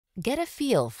Get a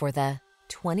feel for the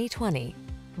 2020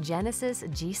 Genesis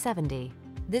G70.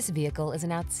 This vehicle is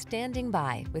an outstanding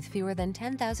buy with fewer than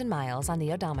 10,000 miles on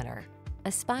the odometer.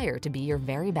 Aspire to be your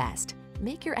very best.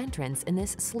 Make your entrance in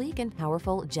this sleek and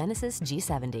powerful Genesis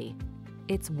G70.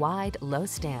 Its wide, low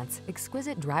stance,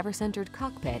 exquisite driver-centered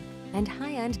cockpit, and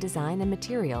high-end design and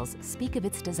materials speak of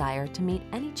its desire to meet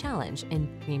any challenge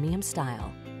in premium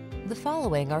style. The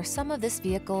following are some of this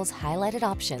vehicle's highlighted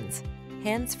options: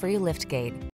 hands-free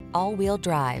liftgate, all-wheel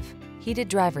drive, heated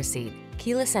driver's seat,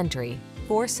 keyless entry,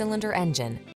 4-cylinder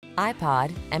engine,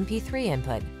 iPod, MP3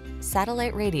 input,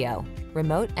 satellite radio,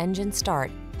 remote engine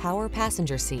start, power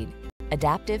passenger seat,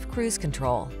 adaptive cruise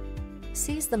control.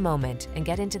 Seize the moment and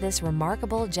get into this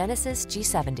remarkable Genesis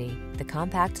G70, the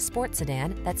compact sports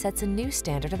sedan that sets a new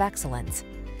standard of excellence.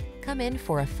 Come in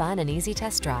for a fun and easy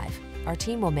test drive. Our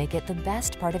team will make it the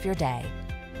best part of your day.